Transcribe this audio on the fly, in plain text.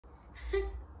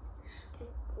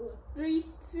3,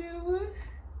 2.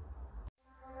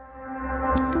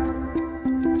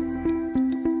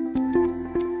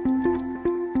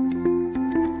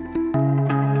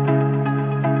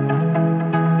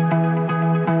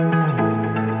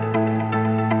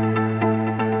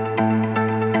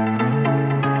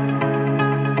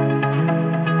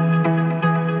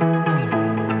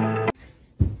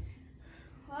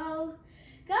 Well,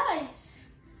 guys,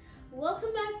 welcome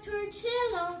back to our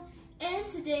channel, and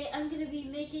today I'm going to be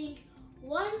making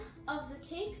one of the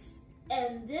cakes,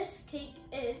 and this cake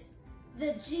is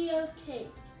the Geode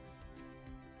cake.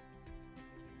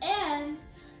 And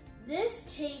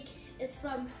this cake is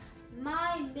from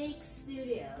my Make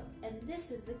Studio, and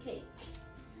this is the cake.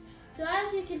 So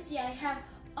as you can see, I have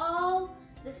all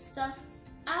the stuff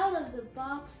out of the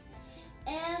box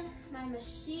and my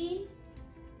machine,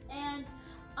 and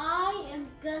I am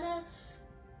gonna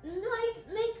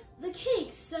make the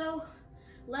cake. So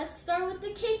let's start with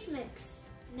the cake mix.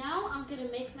 Now I'm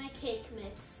gonna make my cake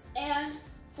mix, and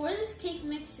for this cake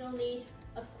mix you'll need,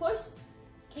 of course,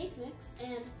 cake mix,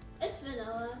 and it's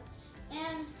vanilla,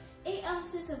 and 8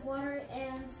 ounces of water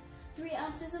and 3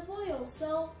 ounces of oil.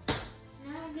 So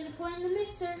now I'm gonna pour in the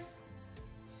mixer.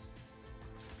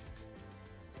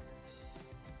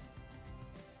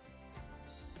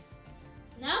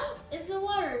 Now is the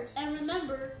water, and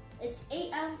remember, it's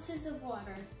 8 ounces of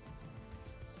water.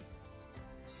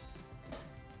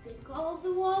 I think all of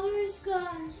the water is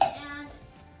gone, and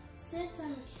since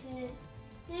I'm a kid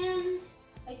and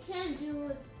I can't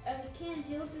deal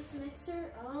with this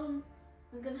mixer, I'm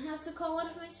gonna have to call one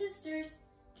of my sisters.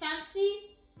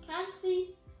 Campsy?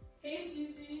 Hey,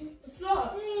 Zizi. What's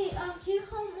up? Hey, can you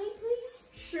help me, please?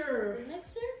 Sure. The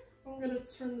mixer? I'm gonna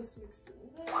turn this mixer.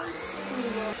 Yeah, I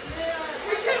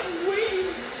can't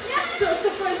wait to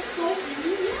try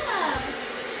Sophie. Yeah.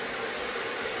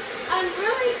 I'm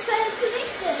really excited to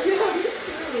make this. Yeah, me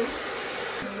too.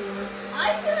 I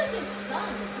feel like it's done.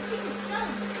 I think it's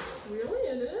done. Really?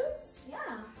 It is?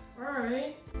 Yeah.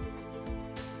 Alright.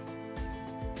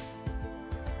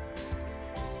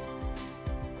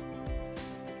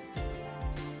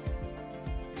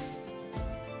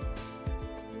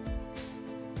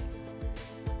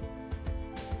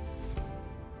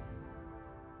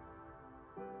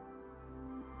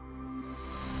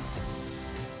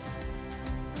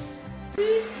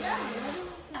 Yeah,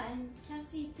 and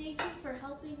Campsy, thank you for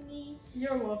helping me.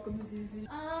 You're welcome, Zizi.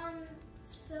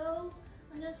 So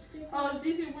I'm gonna scrape.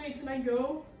 Zizi, wait, can I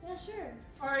go? Yeah, sure.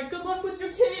 Alright, good luck with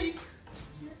your cake.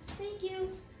 Thank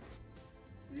you.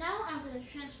 Now I'm gonna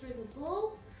transfer the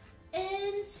bowl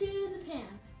into the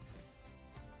pan.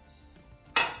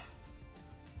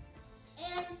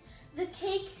 And the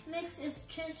cake mix is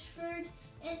transferred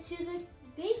into the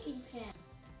baking pan.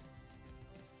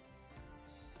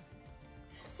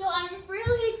 So I'm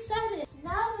really excited.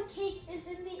 Now the cake is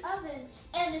in the oven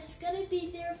and it's gonna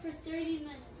be there for 30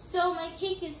 minutes. So my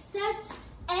cake is set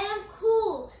and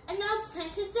cool, and now it's time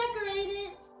to decorate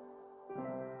it.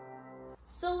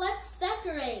 So let's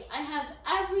decorate. I have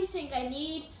everything I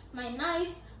need: my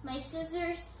knife, my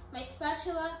scissors, my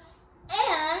spatula,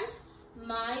 and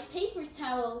my paper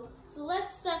towel. So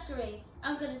let's decorate.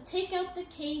 I'm gonna take out the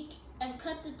cake and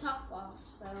cut the top off.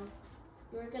 So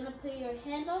you're gonna put your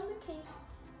hand on the cake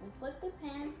and flip the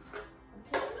pan and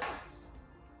take it off.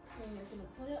 Then you're gonna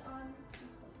put it on the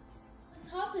plate. The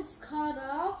top is cut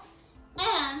off,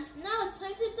 and now it's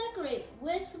time to decorate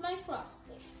with my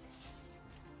frosting.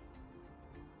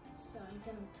 So I'm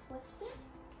gonna twist it.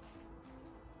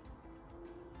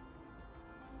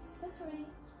 Let's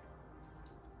decorate.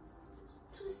 Just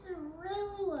twist it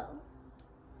really well.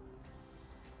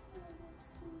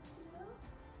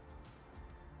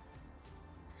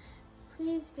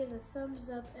 Please give a thumbs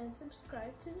up and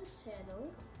subscribe to this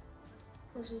channel,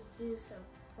 because we do some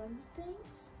fun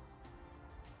things.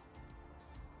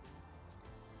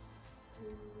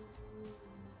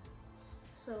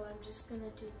 So I'm just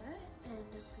gonna do that, and I'm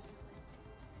gonna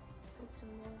put some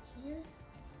more here.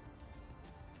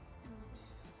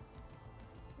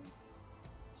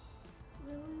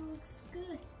 Really looks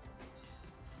good.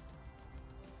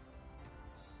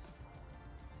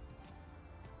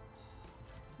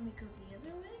 Let me go the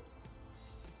other way.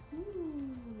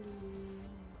 Ooh.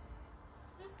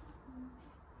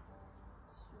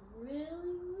 It's really,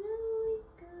 really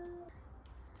good.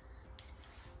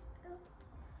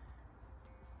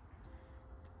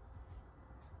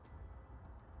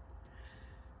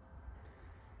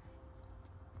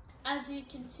 As you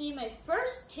can see, my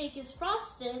first cake is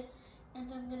frosted,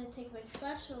 and I'm going to take my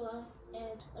spatula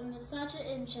and massage it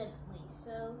in gently.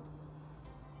 So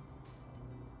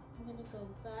I'm going to go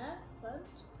back, front,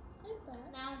 and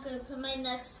back. Now I'm I'm gonna put my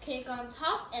next cake on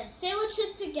top and sandwich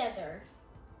it together.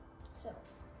 So,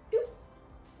 doop.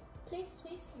 Place.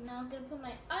 And now I'm gonna put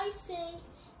my icing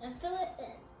and fill it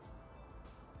in.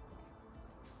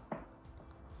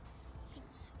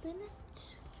 Spin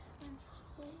it and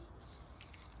place.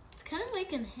 It's kind of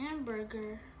like a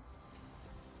hamburger.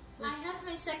 I have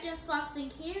my second frosting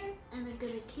here, and I'm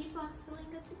gonna keep on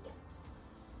filling up the gaps.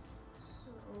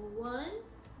 So one,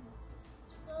 let's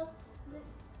just fill up the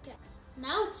gap.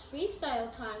 Now it's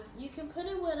freestyle time. You can put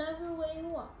it whatever way you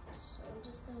want. So I'm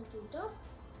just gonna do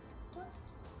dots,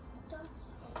 dots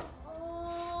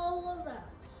all around.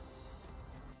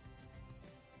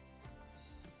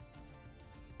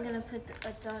 I'm gonna put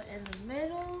a dot in the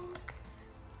middle.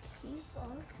 Keep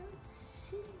on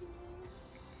continuing.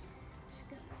 Just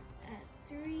gonna add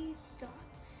 3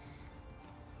 dots.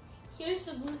 Here's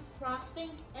the blue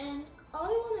frosting, and all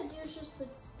you want to do is just put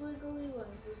squiggly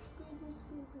lines. Squiggle,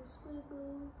 squiggle,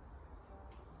 squiggle.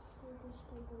 Squiggle,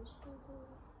 squiggle, squiggle.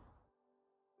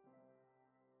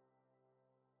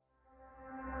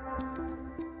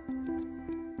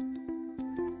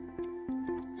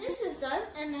 This is done,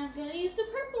 and I'm going to use the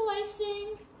purple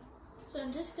icing. So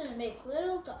I'm just going to make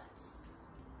little dots.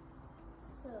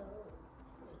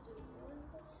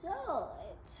 So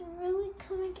it's really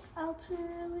coming out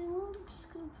really well. I'm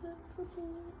just going to put purple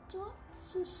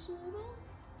dots just little.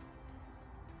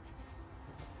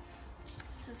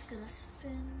 Just going to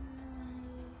spin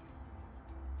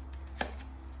my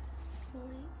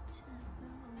plate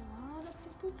and a lot of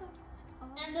purple dots.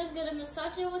 And I'm going to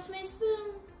massage it with my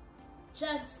spoon.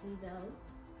 Gently though.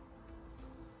 So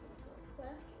I'm just going to go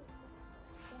back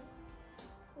and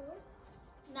forth.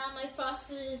 Now my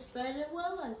frosting is spread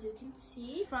well, as you can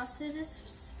see. Frosting is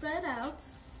spread out.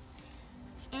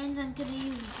 And I'm going to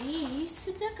use these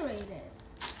to decorate it.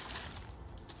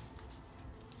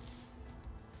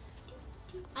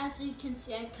 As you can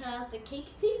see, I cut out the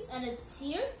cake piece and it's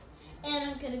here.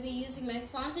 And I'm going to be using my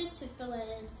fondant to fill it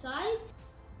inside.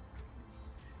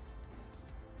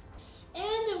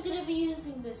 And I'm going to be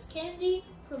using this candy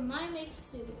from my Make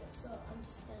Studio. So I'm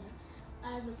just going to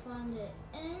add the fondant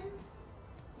in.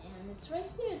 And it's right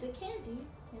here, the candy.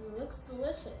 And it looks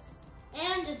delicious.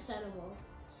 And it's edible.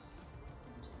 So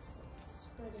I'm just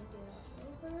spreading it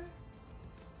all over.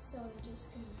 So I'm just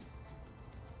going to...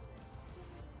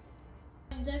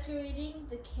 I'm decorating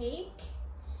the cake.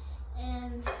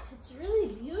 And it's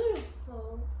really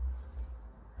beautiful.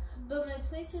 But my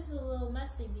place is a little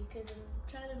messy because I'm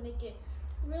trying to make it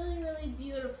really, really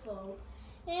beautiful.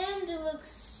 And it looks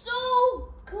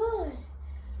so good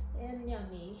and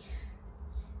yummy.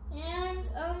 And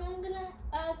I'm gonna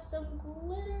add some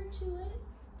glitter to it.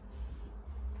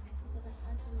 I'm gonna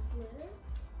add some glitter.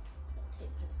 I'll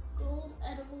take this gold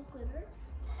edible glitter.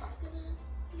 Just gonna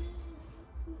put it in a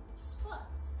few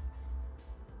spots.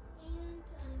 And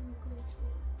I'm going to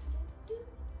do.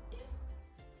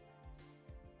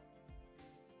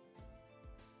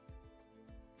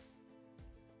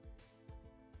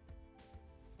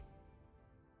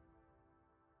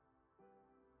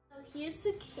 So here's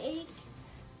the cake,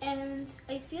 and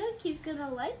I feel like he's gonna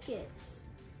like it.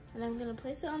 And I'm gonna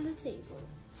place it on the table.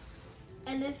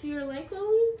 And if you like what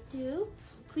we do,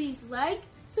 please like,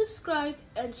 subscribe,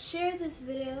 and share this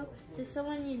video to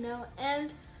someone you know.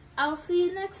 And I'll see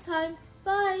you next time.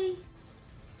 Bye!